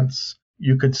stance.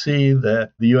 You could see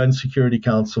that the UN Security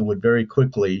Council would very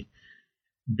quickly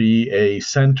be a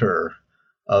center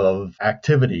of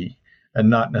activity and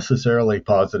not necessarily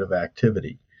positive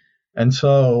activity. And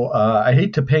so I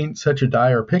hate to paint such a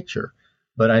dire picture,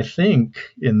 but I think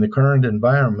in the current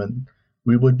environment,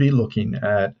 we would be looking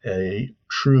at a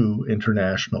true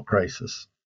international crisis.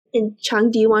 And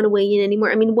Qiang, do you want to weigh in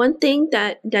anymore? I mean, one thing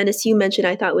that, Dennis, you mentioned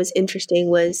I thought was interesting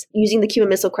was using the Cuban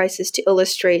Missile Crisis to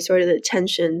illustrate sort of the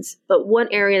tensions. But one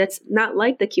area that's not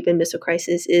like the Cuban Missile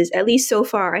Crisis is, at least so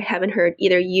far, I haven't heard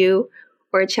either you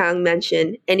or Qiang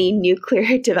mention any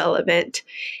nuclear development.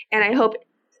 And I hope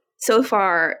so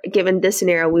far, given this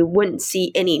scenario, we wouldn't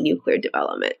see any nuclear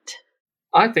development.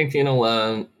 I think,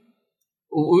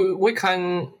 we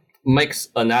can make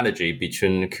analogy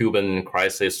between Cuban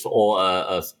crisis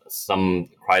or some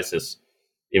crisis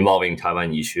involving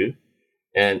Taiwan issue.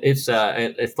 And it's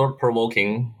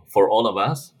thought-provoking for all of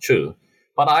us, true.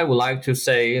 But I would like to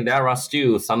say there are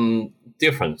still some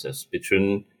differences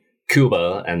between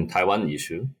Cuba and Taiwan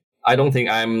issue. I don't think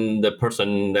I'm the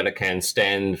person that can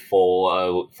stand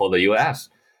for the U.S.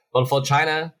 But for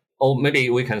China, or maybe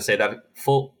we can say that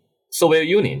for Soviet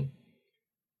Union,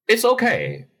 it's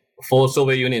okay for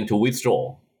Soviet Union to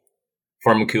withdraw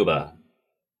from Cuba,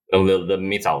 the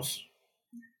missiles.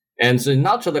 And so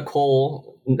not the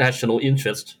core national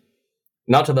interest,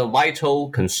 not the vital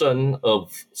concern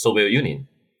of Soviet Union,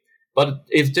 but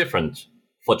it's different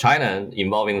for China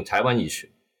involving the Taiwan issue.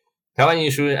 Taiwan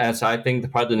issue, as I think the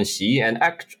President Xi and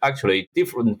actually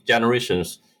different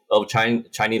generations of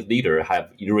Chinese leaders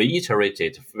have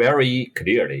reiterated very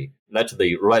clearly, that's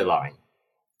the red line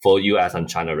for U.S. and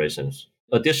China relations.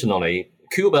 Additionally,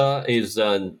 Cuba is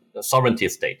a sovereignty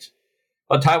state,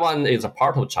 but Taiwan is a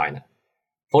part of China.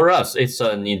 For us, it's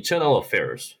an internal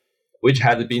affairs which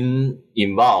has been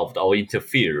involved or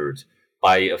interfered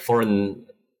by foreign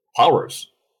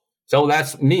powers. So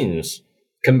that means,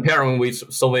 comparing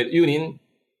with Soviet Union,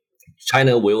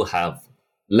 China will have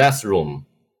less room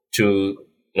to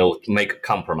make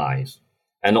compromise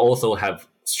and also have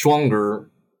stronger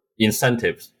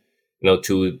incentives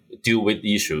to deal with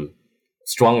the issue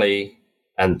strongly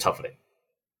and toughly.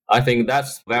 I think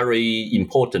that's very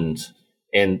important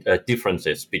and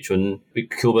differences between the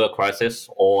Cuba crisis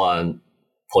or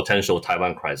potential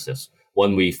Taiwan crisis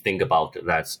when we think about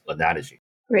that analogy.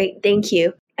 Great, thank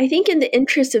you. I think in the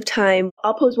interest of time,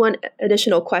 I'll pose one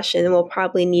additional question and we'll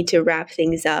probably need to wrap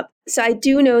things up. So I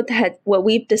do know that what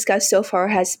we've discussed so far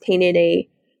has painted a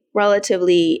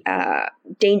relatively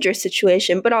dangerous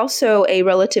situation, but also a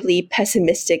relatively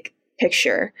pessimistic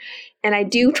picture. And I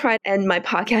do try to end my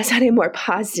podcast on a more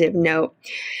positive note.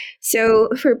 So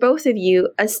for both of you,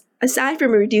 aside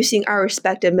from reducing our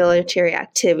respective military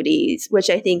activities, which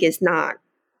I think is not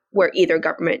where either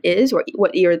government is or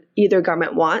what either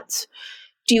government wants,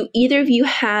 do either of you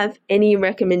have any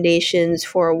recommendations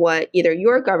for what either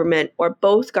your government or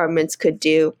both governments could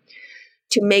do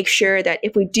to make sure that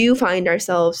if we do find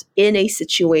ourselves in a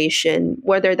situation,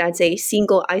 whether that's a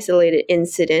single isolated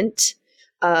incident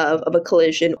of a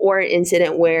collision or an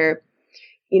incident where,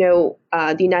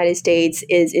 the United States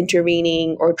is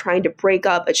intervening or trying to break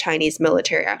up a Chinese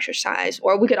military exercise,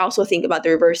 or we could also think about the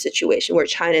reverse situation where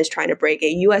China is trying to break a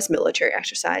U.S. military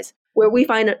exercise, where we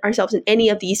find ourselves in any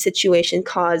of these situations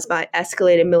caused by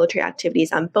escalated military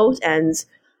activities on both ends,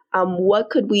 what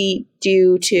could we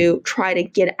do to try to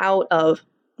get out of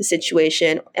the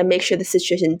situation and make sure the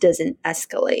situation doesn't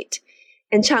escalate?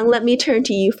 And Qiang, let me turn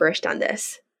to you first on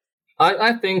this.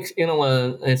 I think,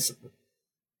 it's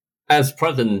as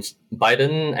President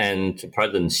Biden and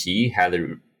President Xi had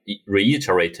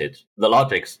reiterated, the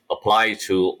logics apply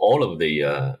to all of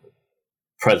the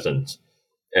presidents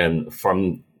and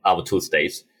from our two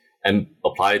states and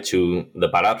apply to the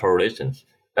bilateral relations,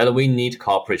 that we need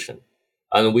cooperation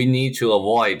and we need to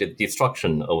avoid the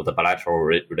destruction of the bilateral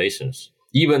relations,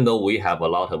 even though we have a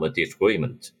lot of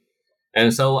disagreement.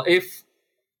 And so if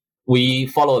we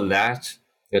follow that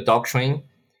doctrine,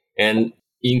 and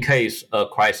in case a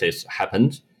crisis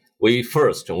happens, we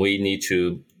need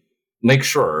to make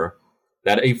sure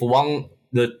that if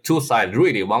the two sides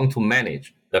really want to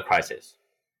manage the crisis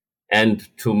and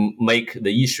to make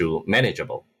the issue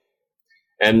manageable,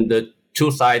 and the two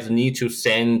sides need to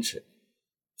send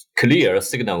clear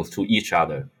signals to each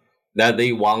other that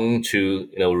they want to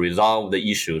resolve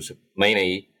the issues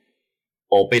mainly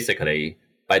or basically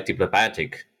by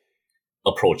diplomatic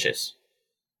approaches.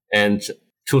 And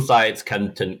two sides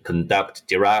can conduct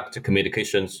direct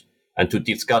communications and to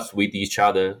discuss with each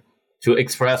other, to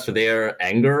express their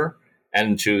anger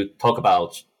and to talk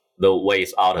about the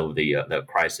ways out of the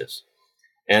crisis.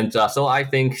 And so I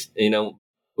think,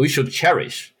 we should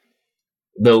cherish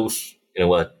those,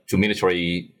 two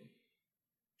military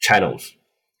channels.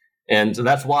 And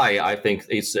that's why I think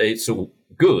it's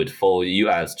good for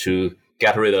U.S. to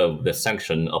get rid of the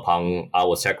sanction upon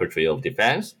our Secretary of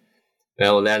Defense,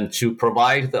 then to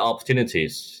provide the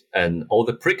opportunities and all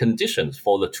the preconditions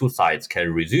for the two sides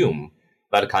can resume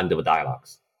that kind of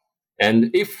dialogues. And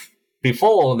if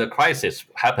before the crisis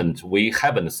happened, we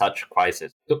haven't such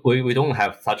crisis, we don't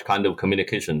have such kind of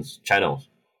communications channels,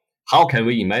 how can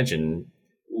we imagine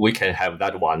we can have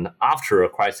that one after a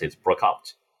crisis broke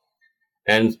out?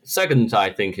 And second,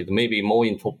 I think it may be more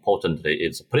importantly,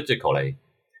 is politically,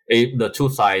 if the two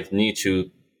sides need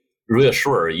to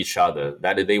reassure each other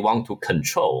that they want to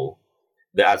control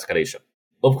the escalation.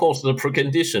 Of course, the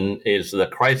precondition is the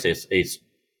crisis is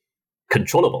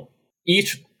controllable.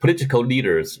 Each political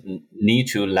leaders need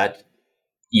to let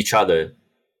each other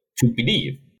to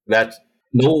believe that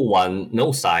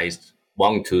no side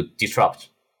want to disrupt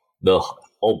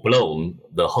or blow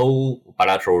the whole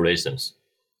bilateral relations,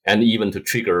 and even to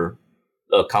trigger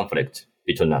a conflict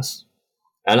between us.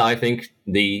 And I think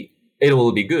it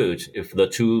will be good if the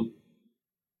two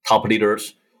top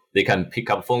leaders, they can pick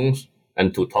up phones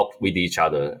and to talk with each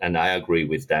other. And I agree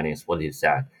with Dennis, what he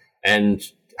said, and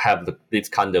have this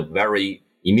kind of very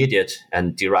immediate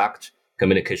and direct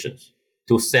communications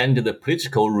to send the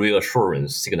political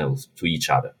reassurance signals to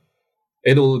each other.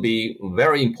 It will be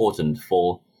very important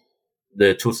for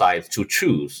the two sides to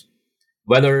choose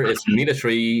whether it's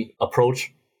military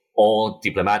approach or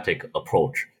diplomatic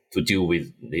approach to deal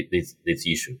with this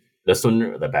issue. The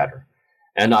sooner, the better.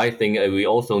 And I think we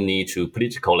also need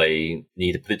political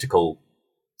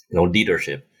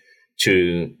leadership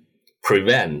to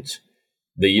prevent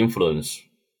the influence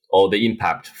or the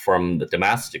impact from the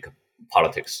domestic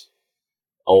politics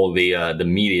or the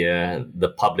media, the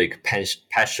public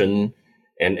passion,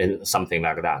 and something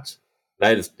like that.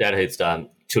 That is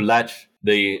to let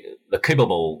the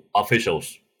capable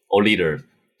officials or leaders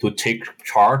to take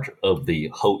charge of the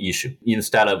whole issue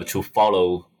instead of to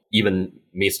follow, even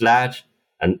misled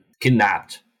and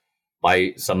kidnapped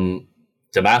by some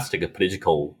domestic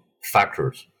political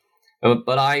factors. But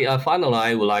finally,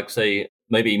 I would like to say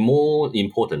maybe more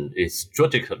important is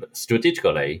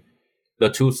strategically, the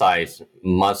two sides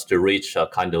must reach a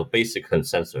kind of basic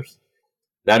consensus.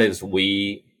 That is,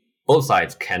 both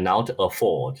sides cannot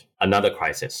afford another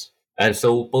crisis. And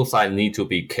so both sides need to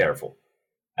be careful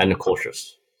and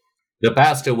cautious. The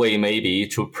best way may be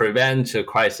to prevent a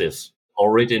crisis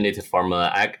originated from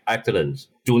an accident.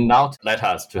 Do not let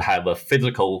us to have a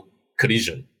physical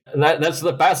collision. That's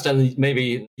the best and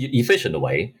maybe efficient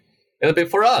way. But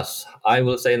for us, I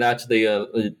will say that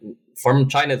from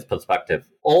China's perspective,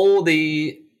 all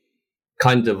the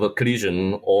kind of a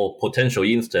collision or potential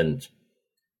incident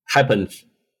happened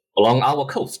along our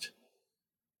coast.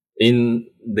 In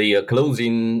the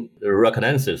closing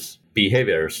reconnaissance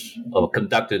behaviors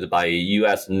conducted by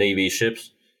U.S. naval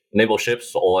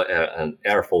ships or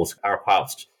Air Force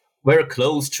aircraft, very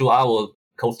close to our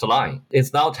coastline.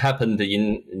 It's not happened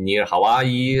near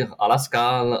Hawaii,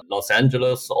 Alaska, Los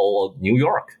Angeles, or New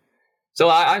York. So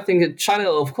I think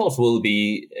China, of course, will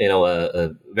be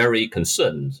very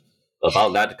concerned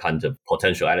about that kind of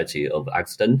potentiality of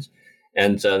accident.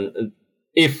 And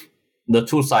if the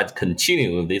two sides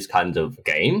continue this kind of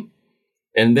game,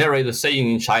 and there is a saying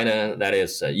in China that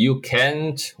is, you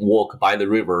can't walk by the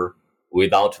river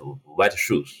without wet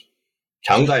shoes.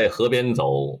 常在河边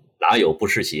走，哪有不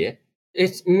湿鞋?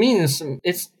 It means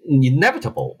it's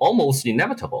inevitable, almost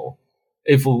inevitable,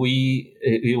 if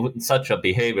such a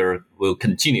behavior will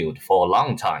continue for a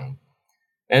long time.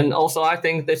 And also, I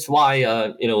think that's why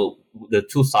the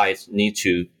two sides need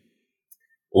to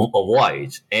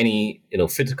avoid any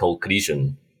physical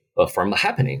collision from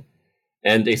happening,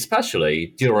 and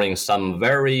especially during some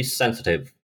very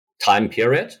sensitive time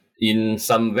period, in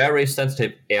some very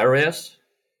sensitive areas,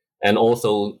 and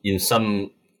also in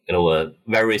some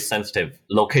very sensitive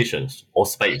locations or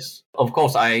space. Of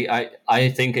course, I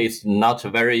think it's not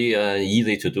very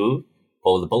easy to do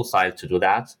for both sides to do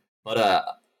that, but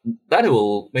that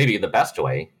will maybe the best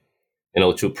way,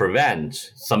 to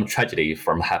prevent some tragedy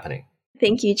from happening.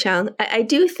 Thank you, Qiang. I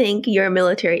do think your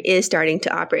military is starting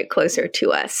to operate closer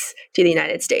to us, to the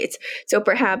United States. So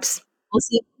perhaps we'll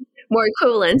see more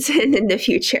equivalence in the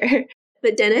future.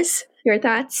 But Dennis, your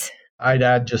thoughts? I'd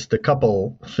add just a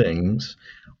couple things.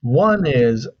 One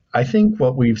is, I think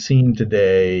what we've seen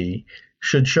today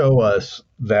should show us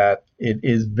that it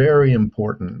is very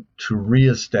important to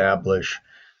reestablish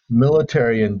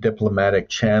military and diplomatic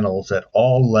channels at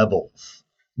all levels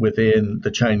within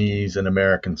the Chinese and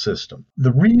American system.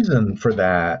 The reason for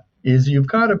that is you've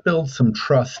got to build some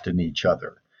trust in each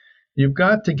other. You've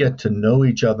got to get to know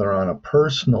each other on a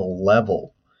personal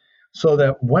level so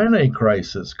that when a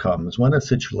crisis comes, when a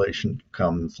situation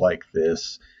comes like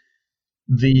this,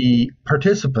 the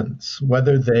participants,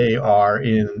 whether they are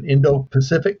in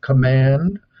Indo-Pacific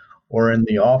Command or in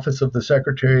the Office of the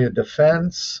Secretary of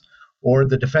Defense or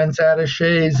the defense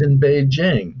attaches in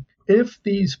Beijing, if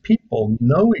these people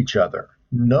know each other,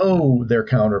 know their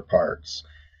counterparts,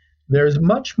 there's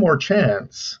much more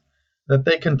chance that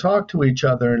they can talk to each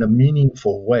other in a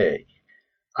meaningful way.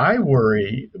 I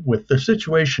worry with the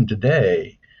situation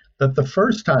today that the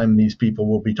first time these people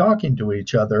will be talking to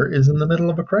each other is in the middle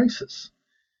of a crisis.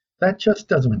 That just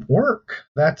doesn't work.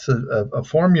 That's a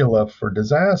formula for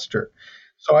disaster.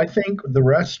 So I think the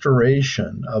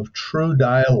restoration of true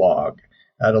dialogue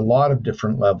at a lot of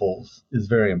different levels is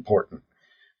very important.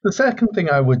 The second thing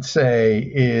I would say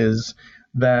is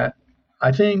that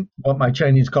I think what my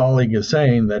Chinese colleague is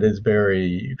saying that is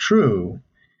very true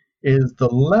is the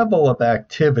level of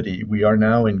activity we are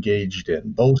now engaged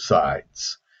in, both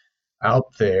sides,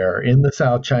 out there in the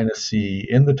South China Sea,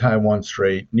 in the Taiwan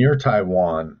Strait, near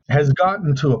Taiwan, has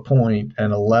gotten to a point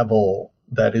and a level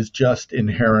that is just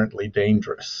inherently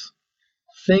dangerous.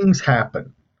 Things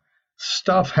happen.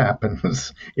 Stuff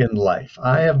happens in life.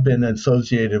 I have been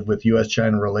associated with U.S.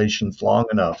 China relations long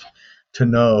enough to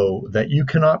know that you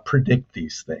cannot predict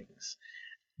these things,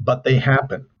 but they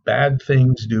happen. Bad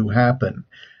things do happen.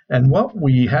 And what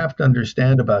we have to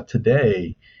understand about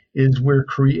today is we're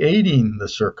creating the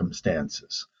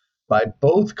circumstances by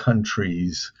both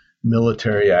countries'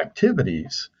 military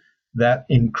activities that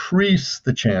increase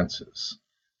the chances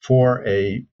for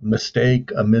a mistake,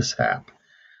 a mishap.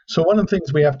 So one of the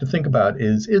things we have to think about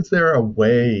is there a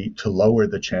way to lower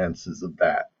the chances of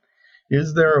that?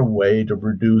 Is there a way to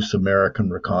reduce American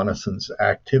reconnaissance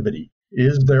activity?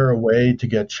 Is there a way to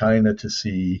get China to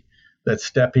see that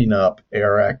stepping up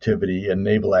air activity and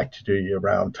naval activity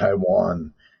around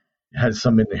Taiwan has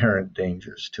some inherent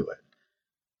dangers to it?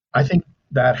 I think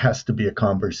that has to be a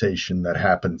conversation that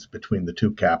happens between the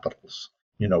two capitals.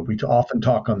 We often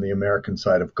talk on the American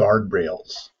side of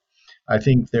guardrails. I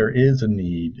think there is a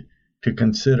need to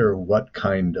consider what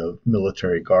kind of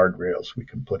military guardrails we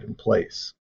can put in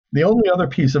place. The only other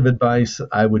piece of advice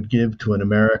I would give to an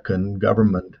American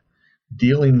government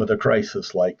dealing with a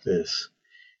crisis like this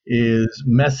is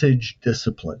message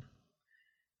discipline.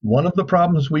 One of the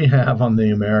problems we have on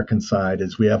the American side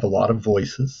is we have a lot of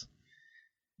voices.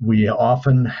 We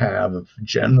often have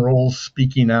generals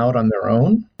speaking out on their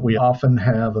own. We often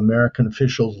have American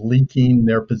officials leaking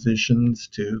their positions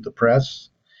to the press.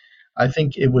 I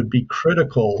think it would be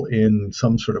critical in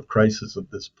some sort of crisis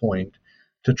of this point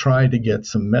to try to get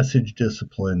some message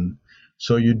discipline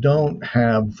so you don't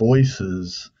have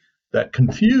voices that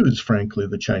confuse, frankly,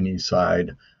 the Chinese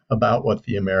side about what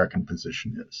the American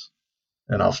position is.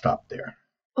 And I'll stop there.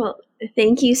 Well,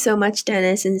 thank you so much,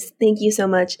 Dennis, and thank you so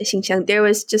much, Xin Qiang. There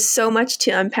was just so much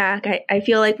to unpack. I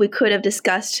feel like we could have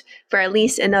discussed for at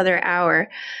least another hour,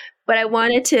 but I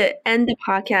wanted to end the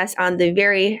podcast on the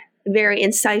very, very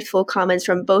insightful comments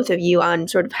from both of you on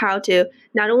sort of how to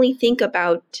not only think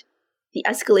about the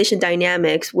escalation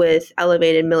dynamics with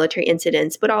elevated military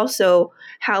incidents, but also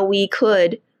how we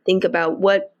could think about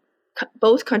what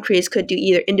both countries could do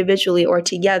either individually or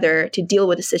together to deal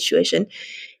with the situation.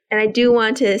 And I do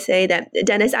want to say that,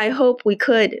 Dennis, I hope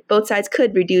both sides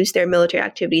could reduce their military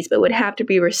activities, but would have to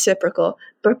be reciprocal.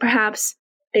 But perhaps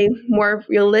a more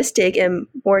realistic and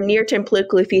more near-term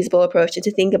politically feasible approach is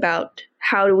to think about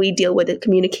how do we deal with the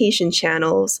communication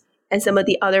channels and some of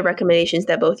the other recommendations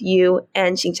that both you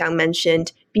and Xin Qiang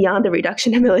mentioned beyond the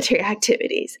reduction of military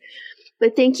activities.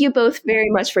 But thank you both very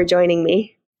much for joining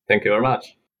me. Thank you very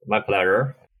much. My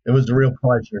pleasure. It was a real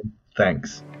pleasure.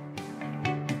 Thanks.